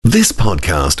This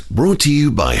podcast brought to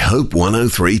you by Hope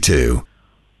 1032.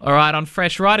 All right, on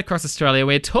Fresh right across Australia,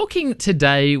 we're talking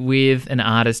today with an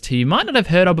artist who you might not have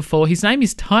heard of before. His name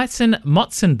is Tyson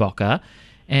Motsenbocker,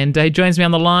 and he joins me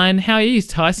on the line. How are you,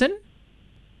 Tyson?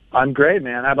 I'm great,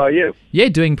 man. How about you? Yeah,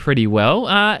 doing pretty well.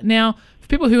 Now, for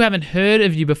people who haven't heard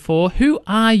of you before, who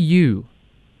are you?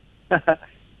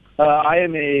 I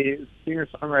am a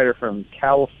singer-songwriter from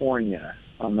California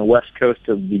on the west coast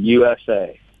of the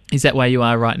USA. Is that where you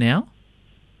are right now?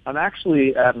 I'm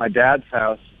actually at my dad's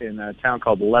house in a town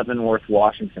called Leavenworth,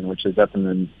 Washington, which is up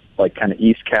in the kind of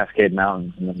East Cascade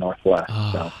Mountains in the northwest.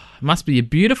 Oh, must be a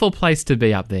beautiful place to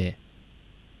be up there.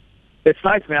 It's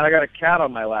nice, man. I got a cat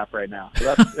on my lap right now,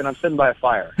 and I'm sitting by a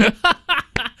fire.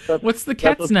 What's the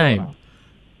cat's name?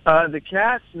 The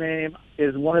cat's name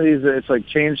is one of these. It's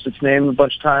changed its name a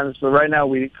bunch of times, but right now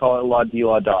we call it La Di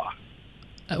La Da.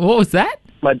 What was that?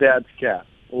 My dad's cat.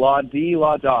 La Di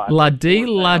La Da. La Di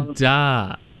La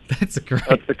Da. That's great.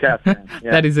 That's the cat's name.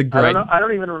 Yeah. That is a great... I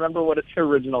don't even remember what its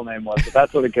original name was, but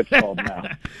that's what it gets called now.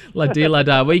 La Di La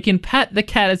Da. Well, you can pat the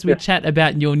cat as we chat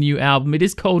about your new album. It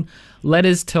is called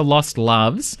Letters to Lost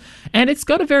Loves, and it's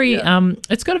got a very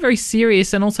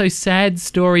serious and also sad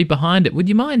story behind it. Would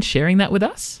you mind sharing that with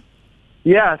us?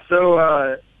 Yeah. So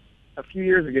a few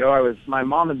years ago, my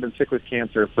mom had been sick with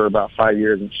cancer for about 5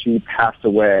 years, and she passed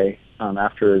away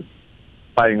after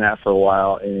fighting that for a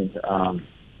while. And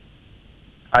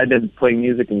I'd been playing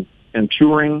music and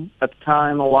touring at the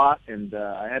time a lot, and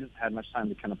I hadn't had much time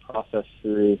to kind of process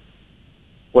through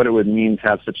what it would mean to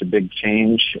have such a big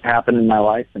change happen in my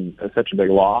life and such a big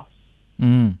loss.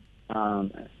 Mm.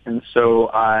 And so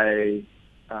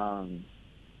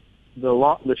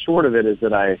the short of it is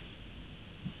that I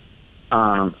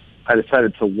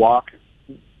decided to walk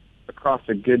across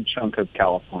a good chunk of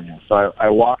California. So I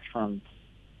walked from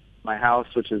my house,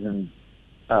 which is in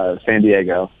San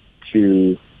Diego,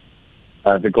 to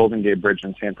the Golden Gate Bridge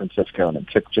in San Francisco, and it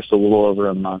took just a little over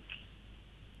a month.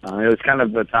 It was kind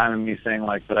of the time of me saying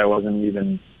that I wasn't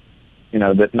even,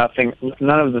 that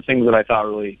none of the things that I thought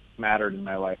really mattered in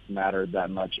my life mattered that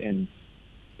much in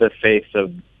the face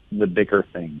of the bigger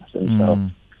things. And so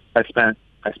I spent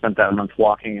that month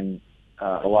walking and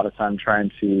a lot of time trying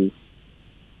to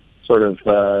sort of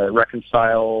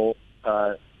reconcile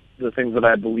the things that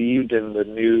I believed and the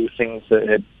new things that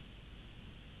had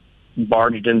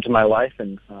barged into my life,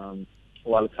 and a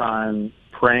lot of time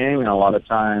praying and a lot of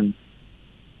time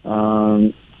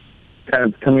kind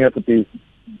of coming up with these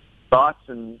thoughts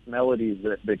and melodies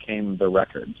that became the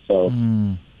record. So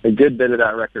a good bit of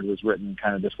that record was written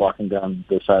kind of just walking down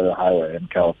the side of the highway in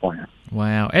California.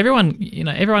 Wow.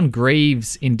 Everyone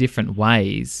grieves in different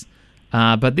ways.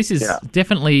 But this is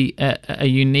definitely a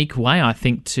unique way, I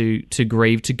think, to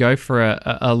grieve, to go for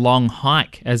a long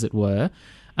hike, as it were.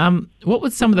 What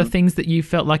were some of the things that you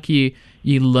felt like you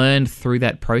learned through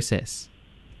that process?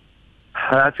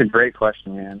 That's a great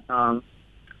question, man.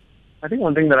 I think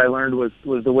one thing that I learned was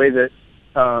the way that,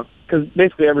 because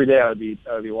basically every day I would be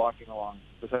walking along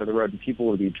the side of the road and people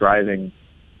would be driving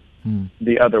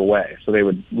the other way. So they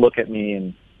would look at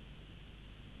me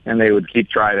and they would keep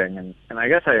driving. And I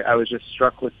guess I was just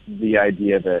struck with the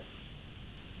idea that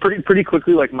pretty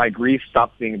quickly, my grief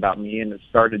stopped being about me and it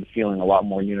started feeling a lot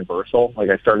more universal.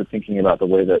 I started thinking about the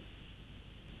way that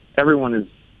everyone is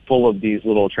full of these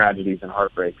little tragedies and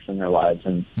heartbreaks in their lives,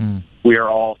 and we are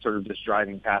all sort of just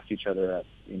driving past each other at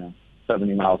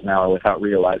 70 miles an hour without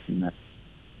realizing that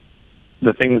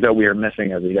the things that we are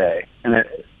missing every day. And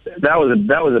that was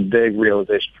a big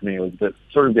realization for me, was that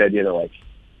sort of the idea that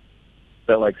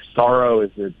sorrow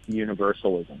is a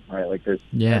universalism, right?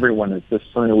 Everyone is just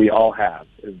something that we all have,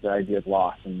 is the idea of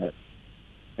loss and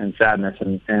sadness,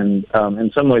 and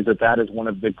in some ways that is one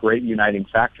of the great uniting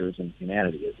factors in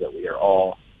humanity, is that we are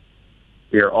all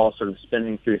sort of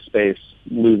spinning through space,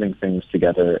 losing things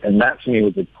together, and that to me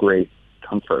was a great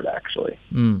comfort, actually.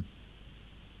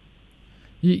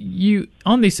 You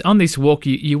on this walk,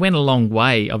 you went a long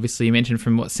way. Obviously, you mentioned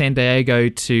from San Diego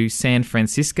to San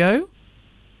Francisco.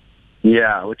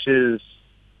 Yeah, which is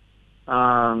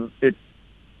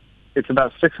it's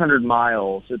about 600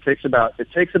 miles. It takes about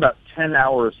 10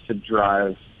 hours to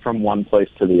drive from one place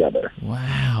to the other.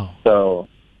 Wow. So,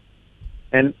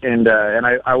 and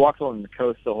I walked along the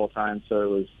coast the whole time.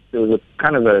 So it was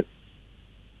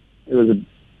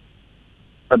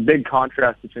a big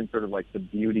contrast between sort of the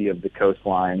beauty of the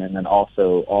coastline and then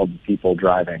also all the people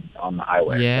driving on the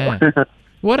highway. Yeah. So,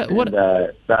 that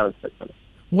was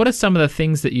What are some of the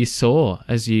things that you saw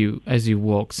as you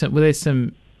walked? Were there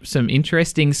some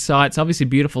interesting sights? Obviously,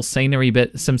 beautiful scenery,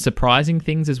 but some surprising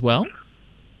things as well.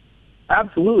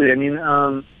 Absolutely. I mean,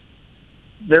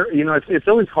 there, it's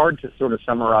always hard to sort of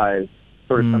summarize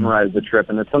the trip,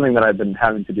 and it's something that I've been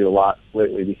having to do a lot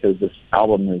lately because this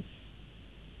album is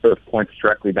sort of points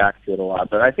directly back to it a lot.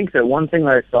 But I think that one thing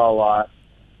that I saw a lot,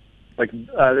 like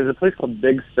there's a place called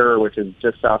Big Sur, which is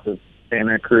just south of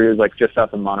Santa Cruz, like just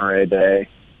south of Monterey Bay,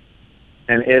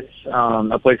 and it's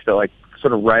a place that like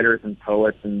sort of writers and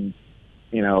poets and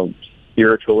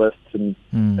spiritualists and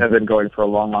have been going for a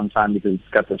long, long time because it's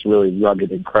got this really rugged,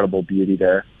 incredible beauty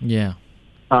there. Yeah.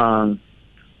 I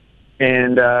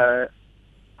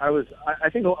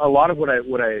think a lot of what I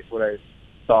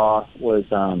saw was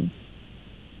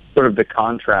sort of the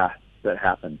contrast that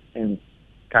happened in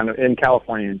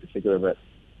California in particular, but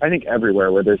I think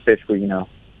everywhere where there's basically,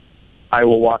 I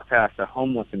will walk past a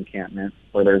homeless encampment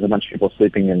where there's a bunch of people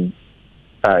sleeping in,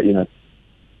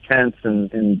 tents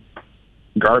and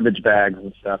garbage bags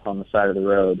and stuff on the side of the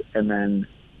road, and then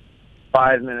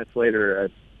 5 minutes later, a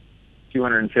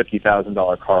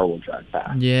 $250,000 car will drive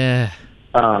past. Yeah.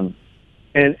 And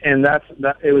that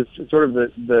it was sort of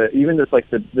the even just like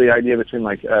the idea between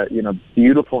like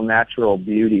beautiful natural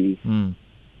beauty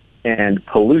and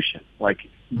pollution, like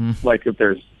if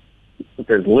there's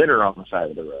litter on the side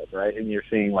of the road, right, and you're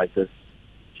seeing like this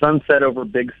sunset over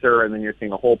Big Sur, and then you're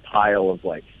seeing a whole pile of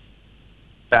like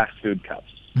fast food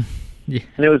cups. Yeah.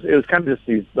 And it was kind of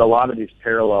just a lot of these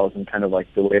parallels and kind of like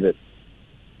the way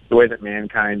that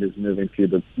mankind is moving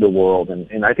through the world.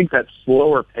 And I think that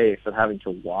slower pace of having to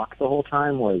walk the whole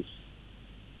time was,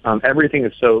 everything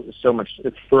is so much,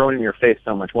 it's thrown in your face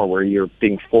so much more where you're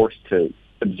being forced to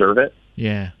observe it.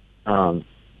 Yeah. And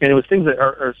it was things that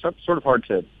are sort of hard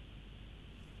to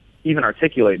even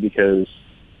articulate because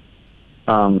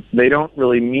they don't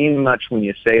really mean much when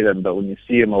you say them, but when you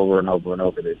see them over and over and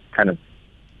over, they kind of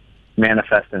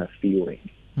manifest in a feeling,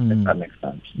 if that makes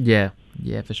sense. Yeah,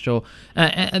 for sure.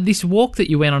 This walk that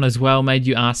you went on as well made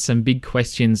you ask some big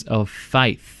questions of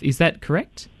faith. Is that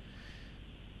correct?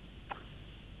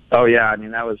 Oh yeah, I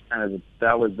mean that was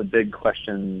the big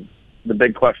question. The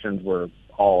big questions were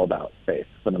all about faith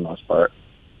for the most part.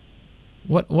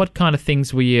 What kind of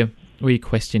things were you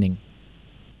questioning?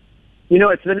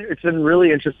 It's been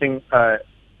really interesting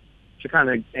to kind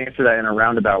of answer that in a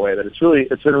roundabout way. That it's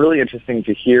been really interesting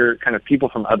to hear kind of people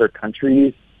from other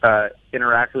countries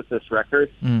interact with this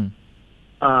record,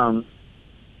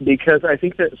 because I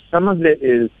think that some of it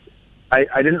is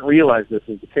I didn't realize this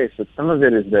was the case, but some of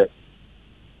it is that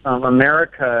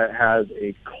America has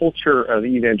a culture of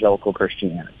evangelical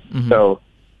Christianity. Mm-hmm. So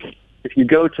if you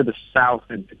go to the South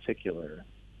in particular,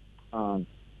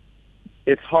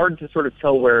 it's hard to sort of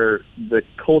tell where the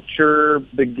culture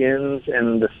begins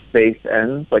and the faith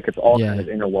ends. Like it's all kind of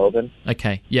interwoven.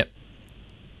 Okay. Yep.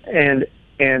 And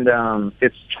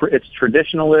it's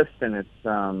traditionalist, and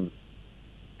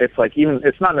it's like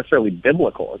it's not necessarily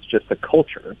biblical. It's just the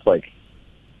culture.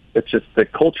 It's just the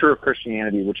culture of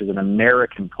Christianity, which is an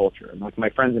American culture. And like my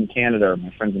friends in Canada or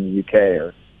my friends in the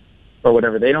UK or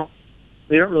whatever, they don't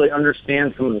really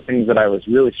understand some of the things that I was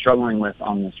really struggling with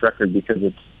on this record, because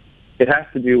it has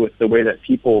to do with the way that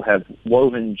people have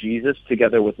woven Jesus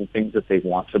together with the things that they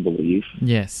want to believe.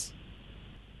 Yes.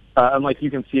 And like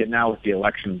you can see it now with the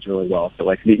elections really well. So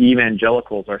like the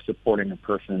evangelicals are supporting a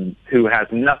person who has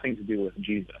nothing to do with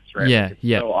Jesus, right? Yeah,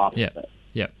 it's so opposite.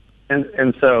 Yeah.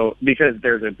 And so because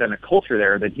there's been a culture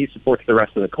there, then he supports the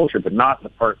rest of the culture, but not the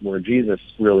part where Jesus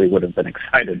really would have been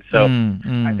excited. So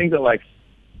I think that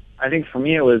I think for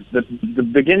me it was the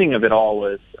beginning of it all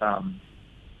was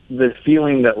the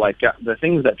feeling that like the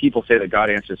things that people say that God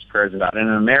answers prayers about. And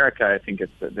in America, I think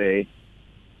it's that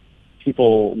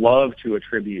people love to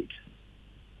attribute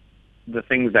the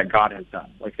things that God has done.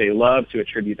 Like they love to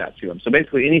attribute that to him. So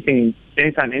basically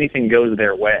anytime anything goes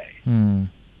their way,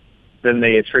 then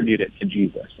they attribute it to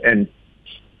Jesus. And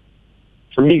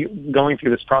for me, going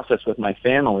through this process with my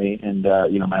family and,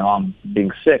 my mom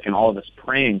being sick and all of us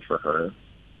praying for her,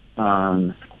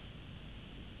 and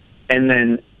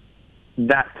then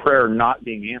that prayer not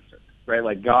being answered, right?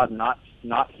 Like God not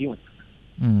healing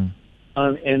her.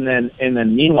 And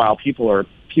then meanwhile, people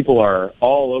are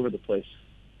all over the place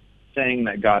saying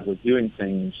that God was doing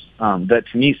things that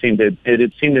to me seemed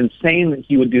insane that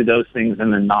he would do those things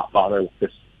and then not bother with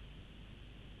this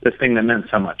thing that meant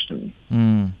so much to me.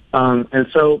 And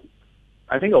so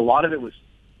I think a lot of it was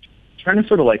trying to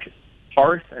sort of like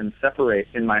parse and separate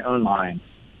in my own mind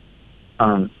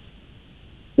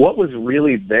what was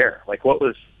really there, like what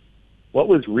was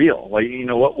real, like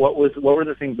what were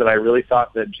the things that I really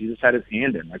thought that Jesus had his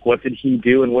hand in, like what did he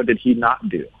do and what did he not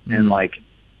do, and like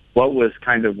what was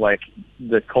kind of like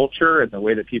the culture and the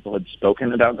way that people had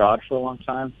spoken about God for a long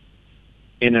time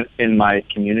in my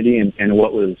community, and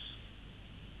what was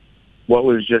what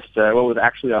was just what was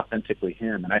actually authentically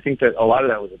him. And I think that a lot of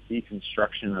that was a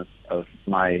deconstruction of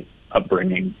my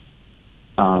upbringing,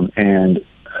 and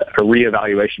a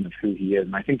reevaluation of who he is.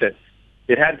 And I think that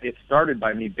it started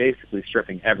by me basically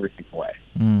stripping everything away,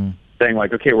 saying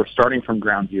like, okay, we're starting from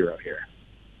ground zero here.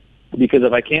 Because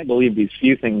if I can't believe these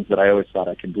few things that I always thought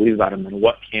I could believe about him, then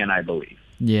what can I believe?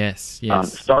 Yes.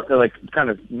 Start like kind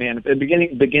of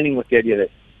beginning with the idea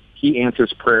that he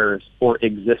answers prayers or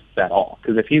exists at all.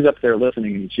 Because if he's up there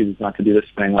listening and he chooses not to do this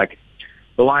thing, like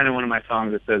the line in one of my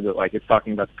songs that says that, like, it's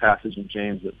talking about the passage in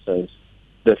James that says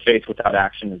the faith without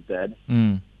action is dead.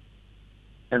 And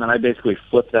then I basically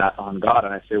flip that on God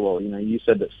and I say, well, you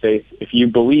said that faith, if you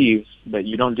believe but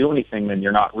you don't do anything, then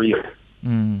you're not real.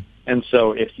 And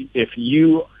so if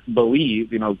you believe,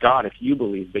 God, if you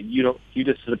believe, but you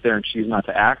just sit there and choose not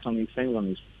to act on these things, on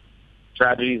these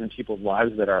tragedies in people's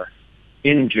lives that are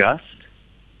unjust,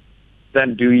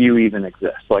 then do you even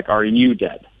exist? Like, are you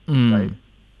dead? Right?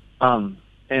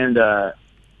 And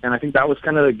I think that was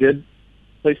kind of a good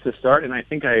place to start. And I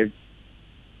think I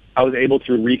was able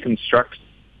to reconstruct,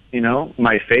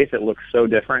 my faith. It looks so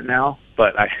different now,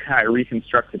 but I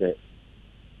reconstructed it.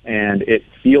 And it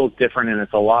feels different, and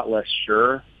it's a lot less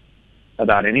sure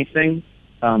about anything.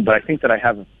 But I think that I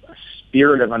have a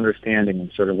spirit of understanding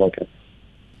and sort of like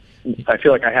I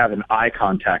feel like I have an eye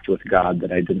contact with God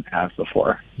that I didn't have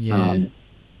before. Yeah.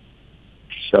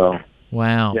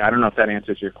 Wow. Yeah, I don't know if that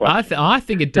answers your question. I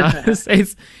think it does.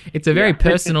 It's a very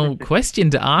personal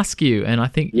question to ask you, and I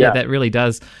think that really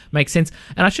does make sense.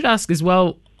 And I should ask as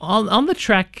well, on the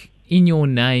track In Your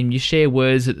Name, you share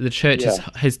words that the church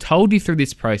has told you through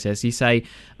this process. You say,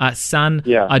 son,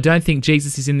 I don't think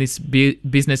Jesus is in this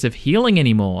business of healing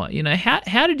anymore.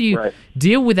 How did you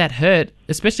deal with that hurt,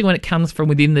 especially when it comes from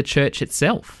within the church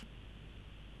itself?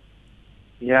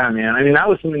 Yeah, man. I mean, that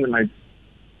was something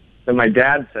that my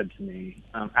dad said to me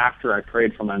after I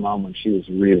prayed for my mom when she was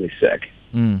really sick.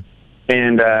 And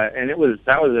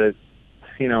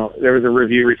there was a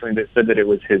review recently that said that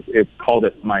it called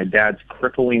it my dad's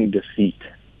crippling defeat.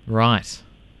 Right.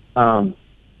 And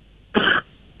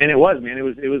it was, man.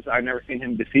 It was. I've never seen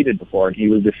him defeated before, and he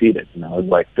was defeated. It was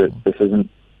like this isn't.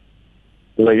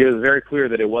 Like, it was very clear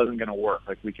that it wasn't going to work.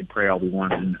 Like, we could pray all we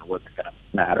wanted, and it wasn't going to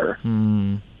matter.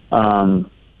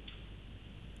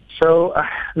 So,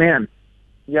 man,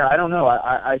 yeah, I don't know.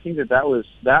 I think that was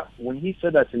when he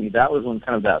said that to me, that was when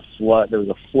kind of that flood. There was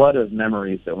a flood of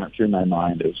memories that went through my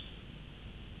mind. It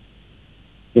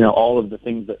was, all of the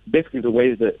things that basically the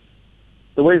ways that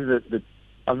the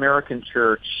American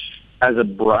church as a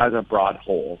broad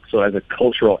whole, so as a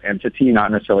cultural entity,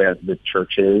 not necessarily as the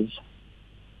church is,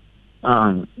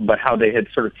 but how they had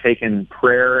sort of taken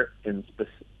prayer and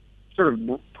sort of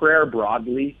prayer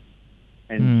broadly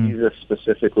and Jesus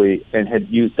specifically, and had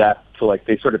used that to, like,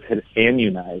 they sort of had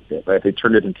immunized it, right? They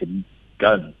turned it into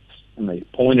guns and they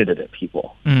pointed it at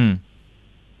people. And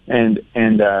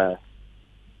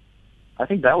I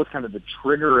think that was kind of the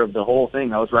trigger of the whole thing.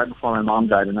 That was right before my mom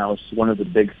died, and that was one of the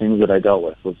big things that I dealt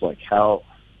with, was like, how,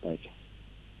 like,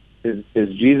 is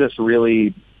Jesus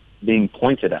really being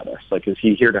pointed at us? Like, is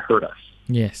he here to hurt us?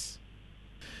 Yes.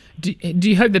 Do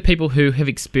you hope that people who have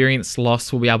experienced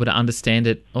loss will be able to understand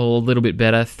it all a little bit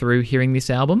better through hearing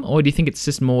this album? Or do you think it's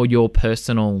just more your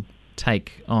personal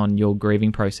take on your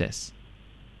grieving process?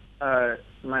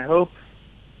 My hope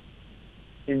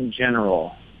in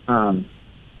general, I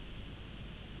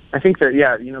think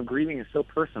that, grieving is so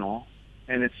personal,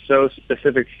 and it's so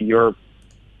specific to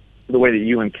the way that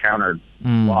you encountered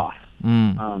loss.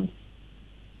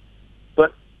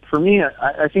 But for me,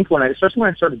 I think especially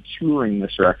when I started touring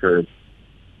this record,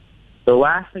 the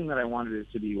last thing that I wanted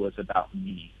it to be was about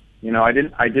me. I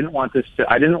didn't want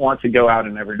to go out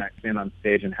and every night stand on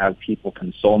stage and have people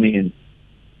console me and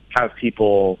have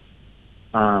people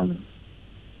have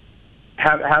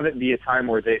it be a time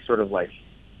where they sort of like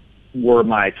were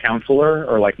my counselor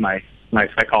or like my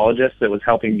psychologist that was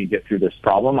helping me get through this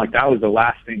problem. Like, that was the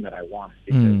last thing that I wanted,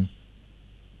 because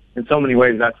in so many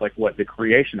ways that's like what the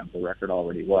creation of the record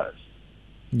already was.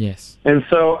 Yes. And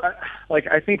so,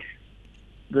 I think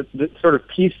the sort of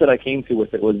piece that I came to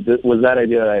with it was that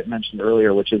idea that I mentioned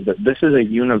earlier, which is that this is a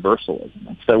universalism.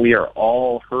 It's that we are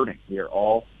all hurting. We are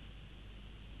all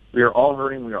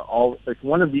hurting. We are all, like,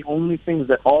 one of the only things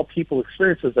that all people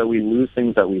experience is that we lose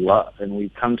things that we love, and we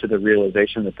come to the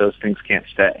realization that those things can't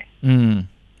stay.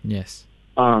 Yes.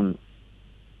 And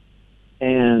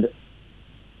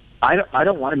I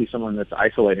don't want to be someone that's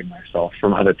isolating myself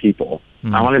from other people.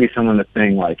 I want to be someone that's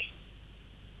saying, like,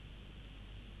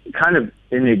 kind of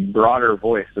in a broader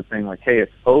voice, that's saying, like, hey, it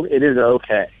is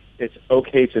okay. It's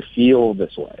okay to feel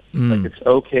this way. Like, it's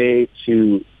okay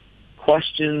to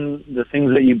question the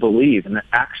things that you believe, and that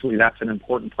actually that's an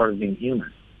important part of being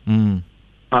human. And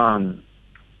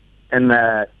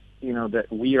that, that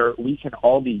we can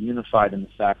all be unified in the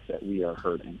fact that we are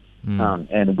hurting,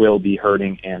 and will be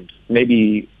hurting, and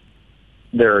maybe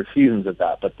there are seasons of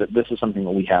that, but this is something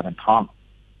that we have in common.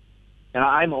 And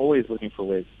I'm always looking for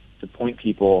ways to point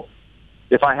people,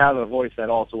 if I have a voice at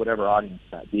all, to whatever audience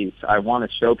that be. I want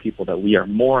to show people that we are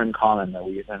more in common than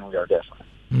we are different.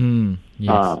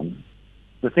 Yes.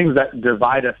 The things that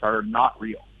divide us are not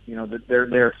real. That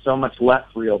they're so much less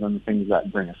real than the things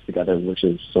that bring us together, which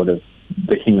is sort of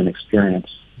the human experience.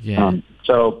 Yeah.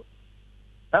 So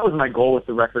that was my goal with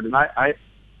the record. And I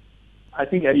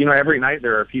think, every night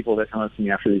there are people that come up to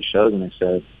me after these shows and they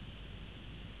say,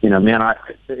 man,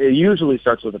 it usually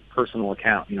starts with a personal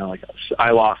account. Like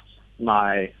I lost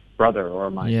my brother or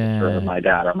my sister or my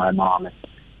dad or my mom.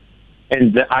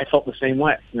 And I felt the same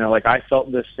way. Like I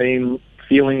felt the same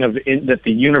feeling of that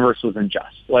the universe was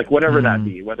unjust, like whatever that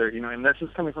be, whether, and this is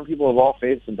coming from people of all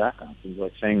faiths and backgrounds, is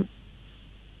like saying,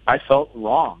 I felt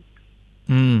wrong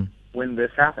when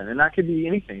this happened. And that could be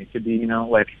anything. It could be,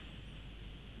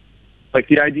 like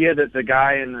the idea that the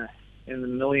guy in the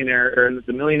millionaire, or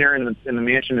the millionaire in the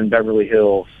mansion in Beverly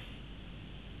Hills,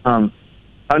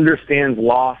 understands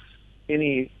loss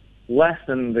any less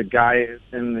than the guy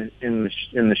in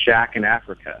the shack in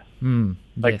Africa.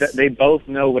 Yes. They both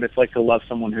know what it's like to love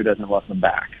someone who doesn't love them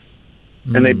back,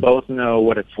 and they both know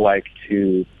what it's like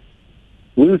to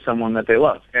lose someone that they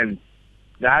love, and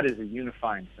that is a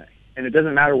unifying thing. And it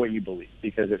doesn't matter what you believe,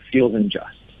 because it feels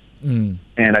unjust. And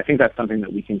I think that's something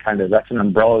that we can that's an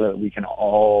umbrella that we can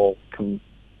all come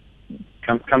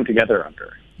together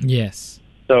under. Yes.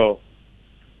 So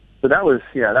that was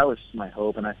my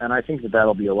hope, and I think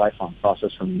that'll be a lifelong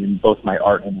process for me in both my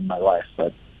art and in my life.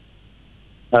 But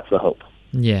that's the hope.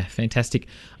 Yeah, fantastic.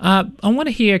 I want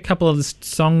to hear a couple of the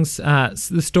songs,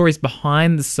 the stories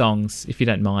behind the songs, if you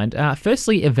don't mind.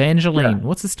 Firstly, Evangeline. Yeah.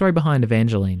 What's the story behind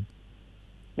Evangeline?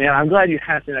 Man, I'm glad you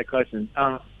asked me that question.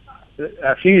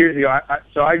 A few years ago,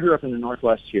 I grew up in the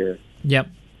Northwest here. Yep.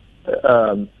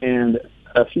 And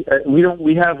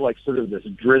we have like sort of this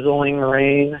drizzling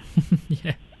rain.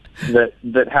 Yeah.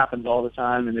 That happens all the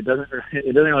time, and it doesn't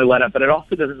really let up, but it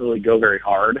also doesn't really go very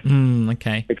hard.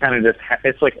 Okay. It kind of just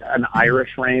it's like an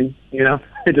Irish rain,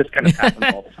 it just kind of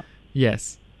happens all the time.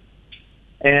 Yes.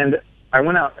 And I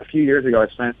went out a few years ago. I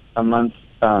spent a month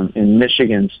in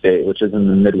Michigan State, which is in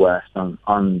the Midwest,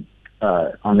 on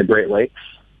the Great Lakes.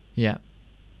 Yeah.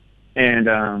 And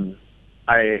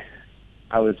I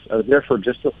was there for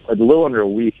just a little under a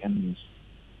week, and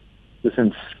this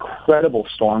incredible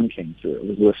storm came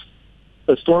through. It was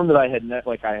a storm that I had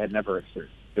never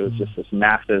experienced. It was just this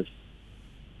massive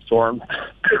storm,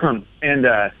 and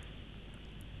it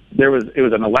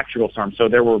was an electrical storm. So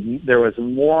there was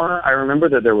more. I remember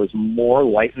that there was more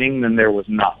lightning than there was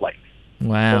not lightning.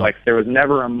 Wow! So there was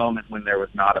never a moment when there was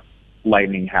not a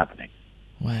lightning happening.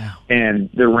 Wow!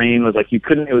 And the rain was you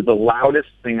couldn't. It was the loudest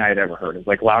thing I had ever heard. It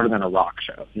was louder than a rock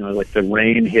show. The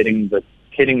rain hitting the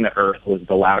earth was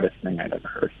the loudest thing I'd ever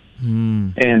heard.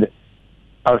 And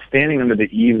I was standing under the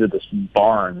eaves of this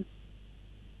barn,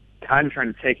 kind of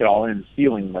trying to take it all in,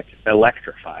 feeling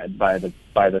electrified by the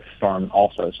storm.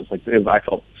 Also, it's just I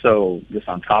felt so just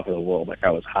on top of the world, like I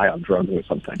was high on drugs or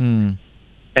something.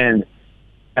 And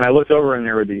I looked over, and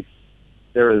there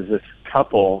was this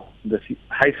couple, this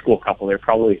high school couple. They were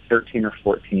probably 13 or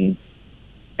 14,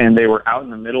 and they were out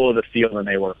in the middle of the field, and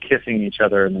they were kissing each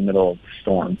other in the middle of the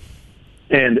storm.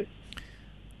 And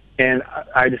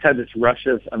I just had this rush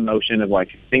of emotion of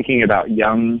thinking about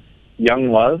young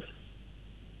love,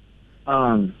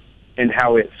 and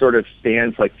how it sort of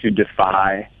stands to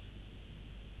defy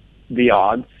the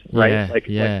odds, right?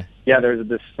 There's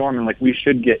this storm, and we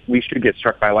should get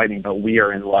struck by lightning, but we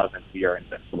are in love and we are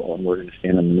invincible, and we're going to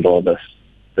stand in the middle of this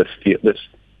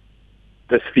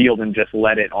field and just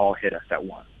let it all hit us at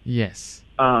once. Yes.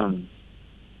 And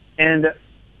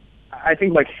I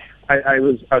think I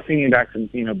was thinking back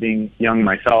to being young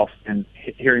myself and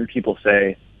hearing people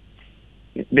say,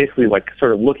 basically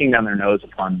sort of looking down their nose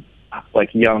upon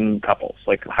young couples,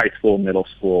 high school, middle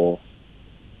school,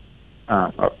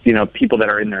 people that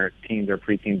are in their teens or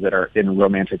preteens that are in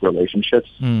romantic relationships,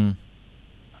 and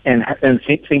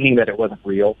thinking that it wasn't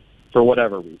real for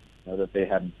whatever reason, that they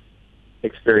hadn't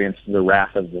experienced the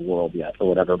wrath of the world yet or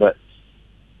whatever, but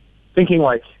thinking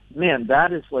man,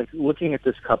 that is looking at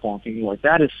this couple and thinking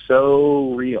that is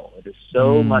so real. It is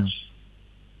so much.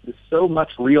 There's so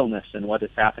much realness in what is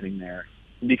happening there,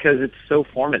 because it's so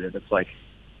formative. It's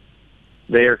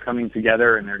they are coming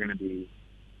together, and they're going to be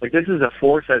like this is a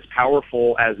force as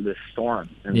powerful as this storm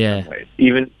in some ways.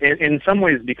 Even in some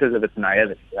ways because of its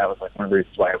naivety. That was like one of the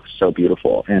reasons why it was so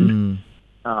beautiful. And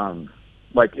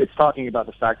like it's talking about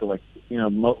the fact that like, you know,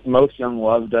 most young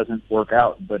love doesn't work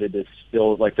out, but it is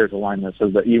still like there's a line that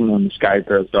says that even when the sky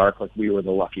grows dark, like we were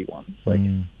the lucky ones. Like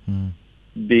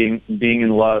being in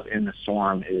love in the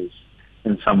storm is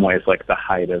in some ways like the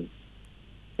height of,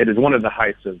 it is one of the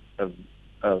heights of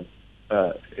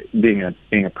being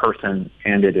a person,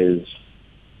 and it is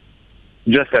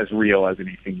just as real as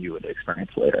anything you would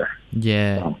experience later.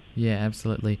 Yeah, yeah,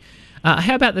 absolutely.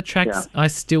 How about the tracks I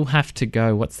Still Have to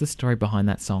Go? What's the story behind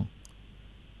that song?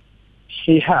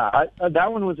 Yeah,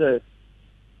 that one was the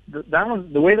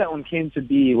way that one came to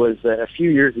be was a few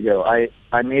years ago.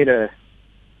 I made the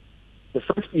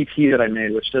first EP that I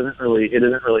made, which isn't really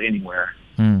anywhere.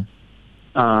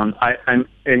 I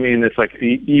mean, it's like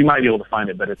you might be able to find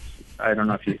it, but I don't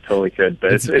know if you totally could.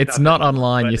 But it's not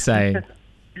online. You're saying?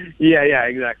 Yeah,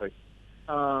 exactly.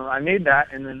 I made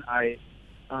that, and then I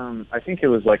think it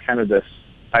was like kind of this.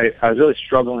 I was really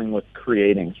struggling with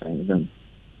creating things, and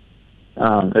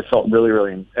it felt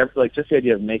really like just the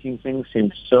idea of making things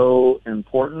seemed so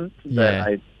important that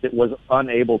I was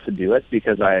unable to do it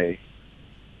because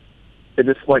it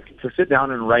just like to sit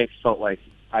down and write felt like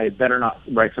I better not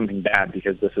write something bad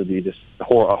because this would be just a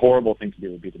horrible thing to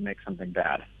do would be to make something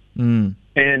bad. And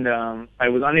I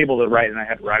was unable to write, and I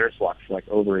had writer's block for like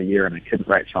over a year, and I couldn't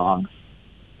write songs.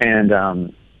 And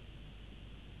a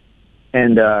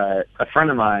friend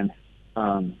of mine,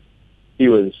 he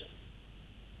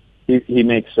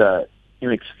makes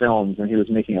films, and he was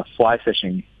making a fly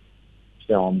fishing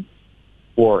film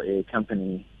for a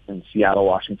company in Seattle,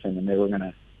 Washington, and they were going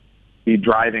to be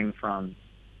driving from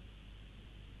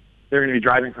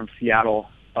Seattle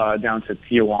down to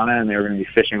Tijuana, and they were going to be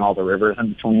fishing all the rivers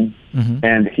in between.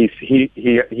 And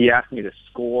he asked me to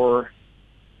score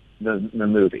the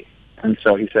movie, and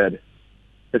so he said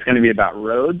it's going to be about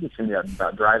roads, it's going to be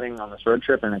about driving on this road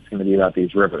trip, and it's going to be about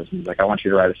these rivers. And he's like, I want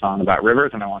you to write a song about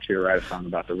rivers, and I want you to write a song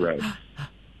about the road.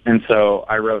 And so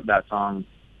I wrote that song.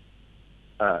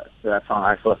 I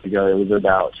Still Have to Go. It was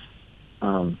about.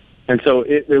 And so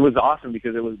it was awesome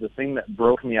because it was the thing that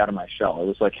broke me out of my shell. It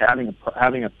was like having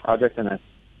a project and a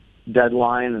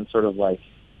deadline and sort of like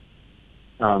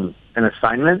an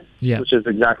assignment, which is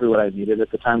exactly what I needed at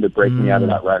the time to break me out of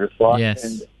that writer's block. Yes.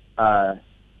 And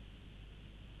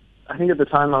I think at the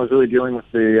time I was really dealing with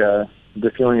the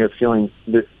feeling of feeling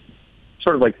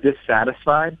sort of like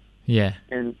dissatisfied. Yeah.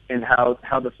 And how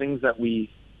the things that we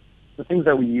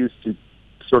use to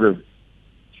sort of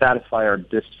satisfy our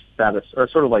or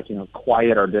sort of like, you know,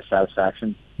 quiet our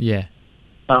dissatisfaction. Yeah.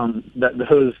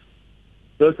 That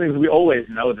those things, we always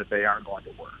know that they aren't going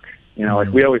to work. You know, like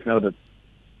we always know that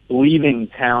leaving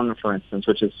town, for instance,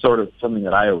 which is sort of something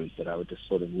that I always did. I would just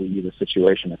sort of leave a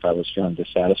situation if I was feeling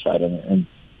dissatisfied in it. And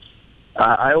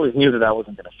I always knew that I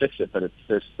wasn't going to fix it, but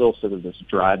there's still sort of this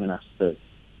drive in us to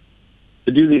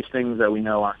do these things that we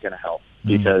know aren't going to help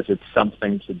because it's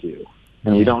something to do,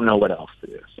 and we don't know what else to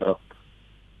do. So,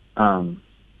 I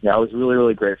was really,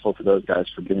 really grateful to those guys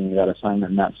for giving me that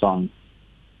assignment, and that song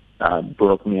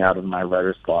broke me out of my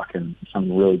writer's block, and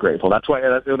I'm really grateful. That's why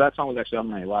that song was actually on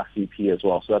my last EP as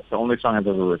well, so that's the only song I've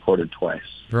ever recorded twice.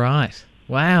 Right.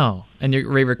 Wow. And you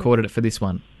re-recorded it for this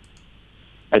one?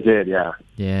 I did, yeah.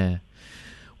 Yeah.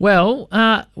 Well,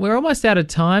 we're almost out of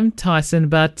time, Tyson,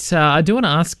 but I do want to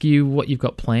ask you what you've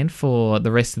got planned for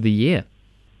the rest of the year.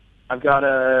 I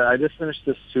just finished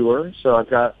this tour, so I've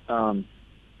got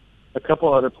a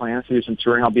couple other plans to do some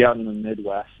touring. I'll be out in the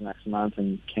Midwest next month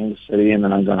in Kansas City, and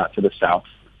then I'm going out to the South.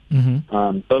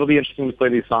 So it'll be interesting to play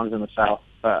these songs in the South.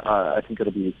 I think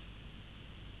it'll be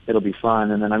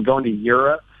fun. And then I'm going to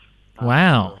Europe.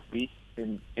 Wow. For a week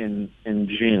in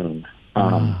June.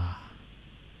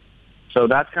 So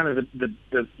that's kind of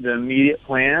the immediate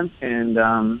plan. And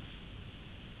man,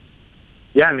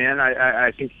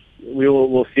 I think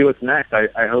we'll see what's next.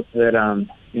 I hope that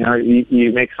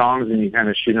you make songs and you kind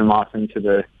of shoot them off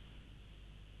into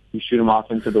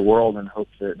the world and hope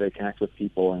that they connect with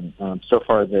people. And so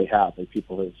far they have. Like,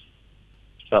 people have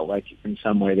felt like in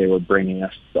some way they were bringing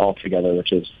us all together,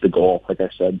 which is the goal, like I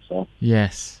said. So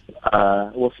yes,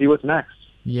 we'll see what's next.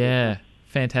 Yeah,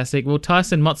 fantastic. Well,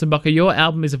 Tyson Motsenbocker, your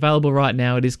album is available right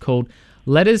now. It is called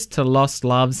Letters to Lost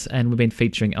Loves, and we've been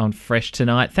featuring on Fresh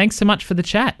tonight. Thanks so much for the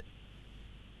chat.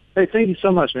 Hey, thank you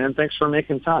so much, man. Thanks for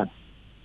making time.